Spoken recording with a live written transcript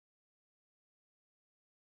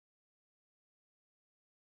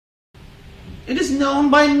It is known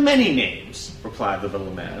by many names, replied the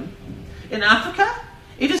little man. In Africa,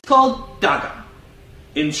 it is called daga.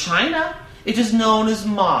 In China, it is known as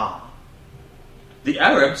ma. The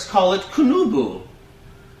Arabs call it kunubu.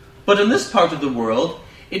 But in this part of the world,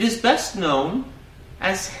 it is best known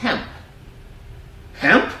as hemp.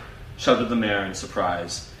 Hemp? Shouted the mayor in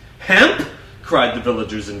surprise. Hemp? Cried the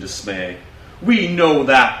villagers in dismay. We know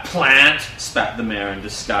that plant, spat the mayor in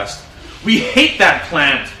disgust. We hate that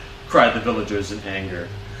plant, cried the villagers in anger.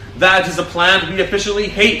 That is a plant we officially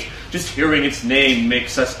hate. Just hearing its name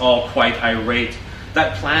makes us all quite irate.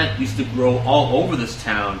 That plant used to grow all over this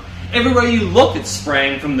town. Everywhere you looked, it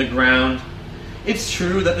sprang from the ground. It's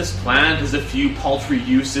true that this plant has a few paltry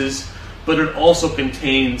uses, but it also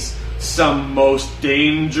contains some most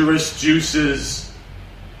dangerous juices.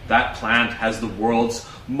 That plant has the world's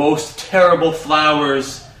most terrible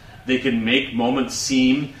flowers. They can make moments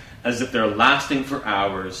seem as if they're lasting for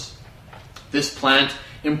hours. This plant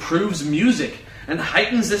improves music and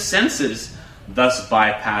heightens the senses, thus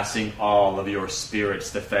bypassing all of your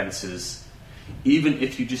spirit's defenses. Even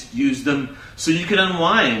if you just use them so you can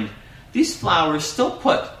unwind, these flowers still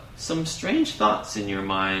put some strange thoughts in your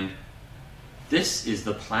mind. This is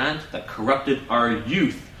the plant that corrupted our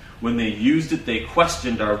youth. When they used it, they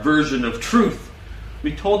questioned our version of truth.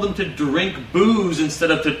 We told them to drink booze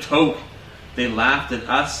instead of to toke. They laughed at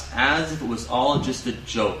us as if it was all just a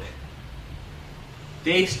joke.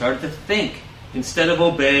 They started to think instead of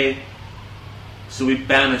obey. So we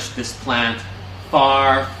banished this plant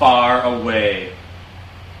far, far away.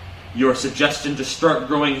 Your suggestion to start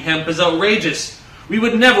growing hemp is outrageous. We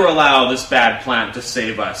would never allow this bad plant to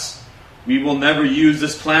save us. We will never use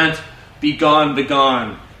this plant. Be gone, be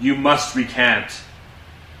gone. You must recant.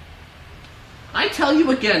 I tell you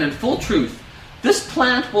again in full truth, this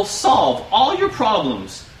plant will solve all your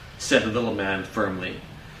problems, said the little man firmly.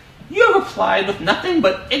 You have replied with nothing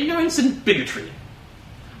but ignorance and bigotry.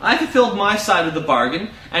 I fulfilled my side of the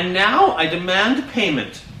bargain, and now I demand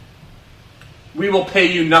payment. We will pay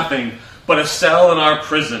you nothing but a cell in our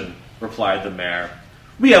prison, replied the mayor.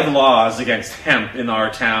 We have laws against hemp in our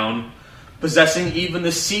town. Possessing even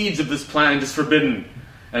the seeds of this plant is forbidden,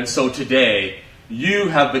 and so today you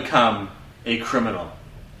have become a criminal.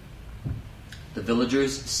 The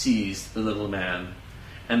villagers seized the little man,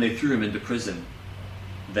 and they threw him into prison.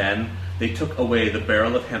 Then they took away the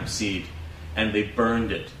barrel of hemp seed, and they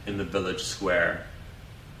burned it in the village square.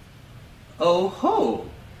 Oh ho,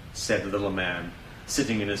 said the little man,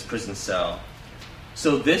 sitting in his prison cell.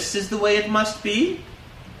 So this is the way it must be?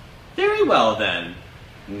 Very well then.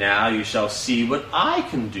 Now you shall see what I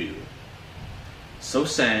can do. So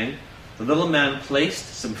saying, the little man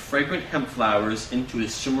placed some fragrant hemp flowers into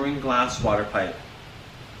his shimmering glass water pipe.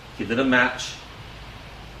 He lit a match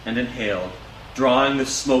and inhaled, drawing the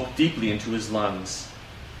smoke deeply into his lungs.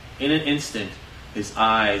 In an instant, his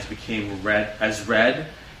eyes became red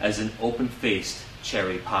as an open-faced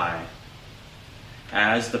cherry pie.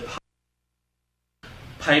 As the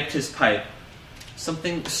piped his pipe,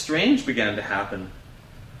 something strange began to happen.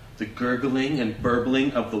 The gurgling and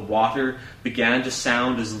burbling of the water began to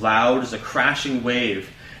sound as loud as a crashing wave,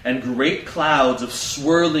 and great clouds of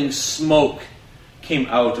swirling smoke came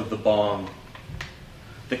out of the bong.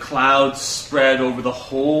 The clouds spread over the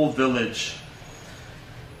whole village,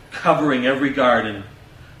 covering every garden,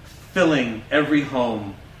 filling every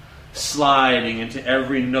home, sliding into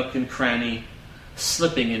every nook and cranny,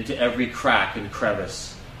 slipping into every crack and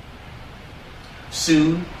crevice.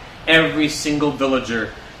 Soon, every single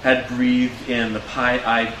villager had breathed in the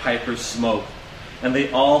pie-eyed piper's smoke, and they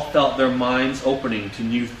all felt their minds opening to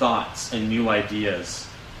new thoughts and new ideas.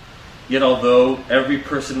 Yet although every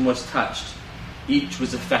person was touched, each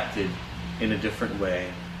was affected in a different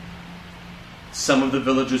way. Some of the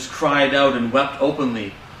villagers cried out and wept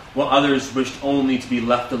openly, while others wished only to be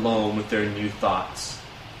left alone with their new thoughts.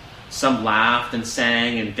 Some laughed and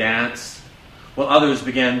sang and danced, while others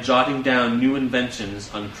began jotting down new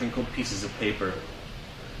inventions on crinkled pieces of paper.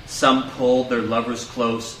 Some pulled their lovers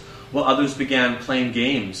close, while others began playing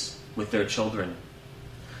games with their children.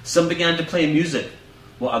 Some began to play music,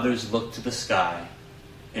 while others looked to the sky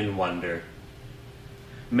in wonder.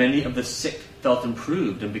 Many of the sick felt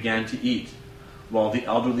improved and began to eat, while the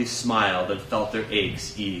elderly smiled and felt their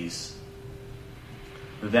aches ease.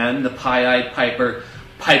 Then the pie-eyed piper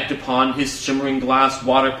piped upon his shimmering glass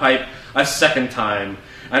water pipe a second time,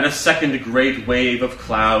 and a second great wave of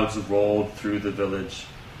clouds rolled through the village.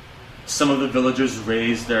 Some of the villagers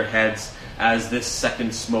raised their heads as this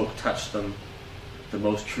second smoke touched them. The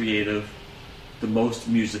most creative, the most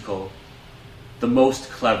musical, the most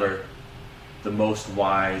clever, the most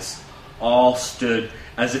wise, All stood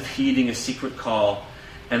as if heeding a secret call,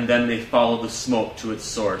 and then they followed the smoke to its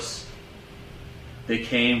source. They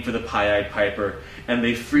came for the Pied Piper, and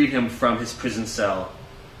they freed him from his prison cell.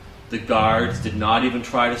 The guards did not even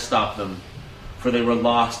try to stop them, for they were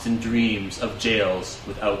lost in dreams of jails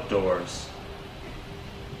without doors.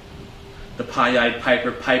 The Pied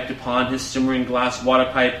Piper piped upon his shimmering glass water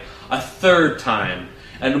pipe a third time,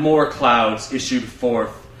 and more clouds issued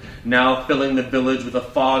forth, now filling the village with a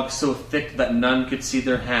fog so thick that none could see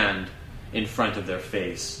their hand in front of their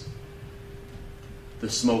face. The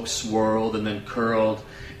smoke swirled and then curled,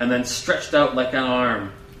 and then stretched out like an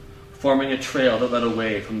arm, forming a trail that led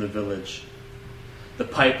away from the village. The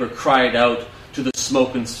piper cried out to the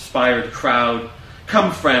smoke-inspired crowd,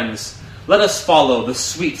 "Come, friends, let us follow the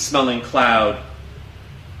sweet-smelling cloud."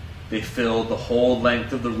 They filled the whole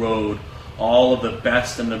length of the road, all of the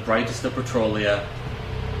best and the brightest of Petrolia.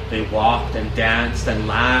 They walked and danced and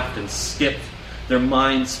laughed and skipped, their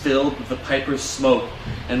minds filled with the piper's smoke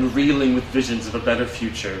and reeling with visions of a better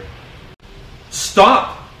future.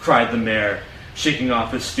 "Stop!" cried the mayor, shaking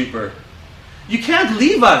off his stupor. "You can't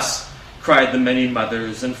leave us!" cried the many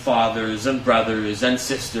mothers and fathers and brothers and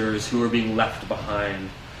sisters who were being left behind,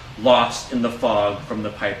 lost in the fog from the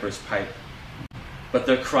piper's pipe. But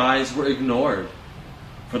their cries were ignored,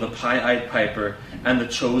 for the Pied Piper and the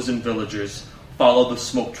chosen villagers followed the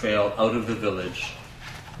smoke trail out of the village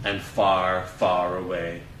and far, far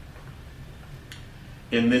away.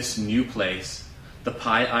 In this new place, the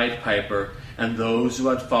Pied Piper and those who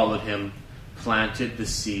had followed him planted the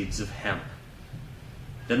seeds of hemp.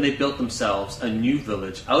 Then they built themselves a new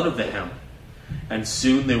village out of the hemp, and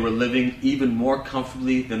soon they were living even more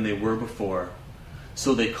comfortably than they were before.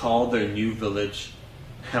 So they called their new village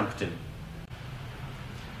Hempton.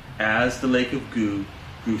 As the lake of goo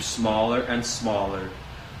grew smaller and smaller,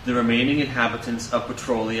 the remaining inhabitants of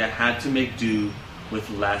Petrolia had to make do with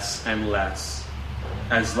less and less.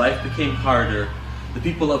 As life became harder, the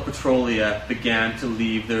people of Petrolia began to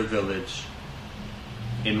leave their village.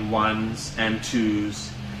 In ones and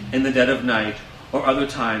twos, in the dead of night, or other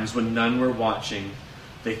times when none were watching,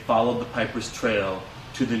 they followed the piper's trail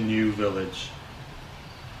to the new village.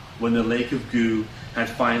 When the lake of goo had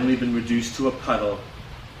finally been reduced to a puddle,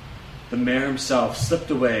 the mayor himself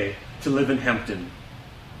slipped away to live in Hempton,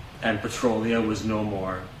 and Petrolia was no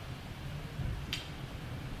more.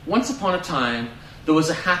 Once upon a time, there was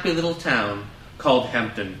a happy little town called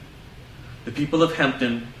Hempton. The people of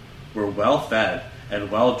Hempton were well fed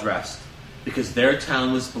and well dressed because their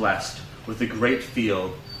town was blessed with a great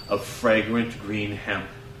field of fragrant green hemp.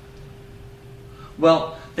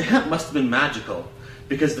 Well, the hemp must have been magical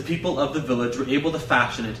because the people of the village were able to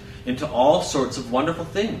fashion it into all sorts of wonderful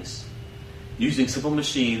things. Using simple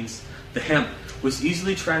machines, the hemp was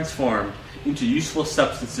easily transformed into useful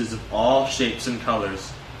substances of all shapes and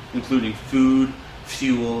colors, including food,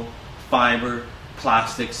 fuel, fiber,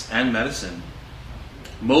 plastics, and medicine.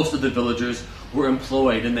 Most of the villagers were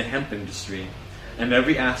employed in the hemp industry, and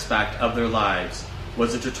every aspect of their lives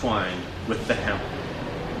was intertwined with the hemp.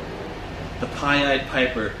 The Pied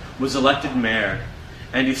Piper was elected mayor,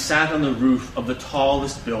 and he sat on the roof of the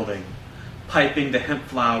tallest building, piping the hemp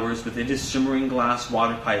flowers within his shimmering glass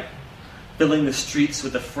water pipe, filling the streets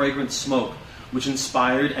with the fragrant smoke which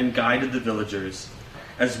inspired and guided the villagers,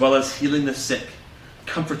 as well as healing the sick,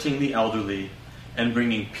 comforting the elderly, and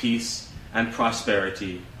bringing peace and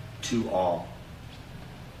prosperity to all.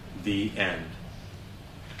 The end.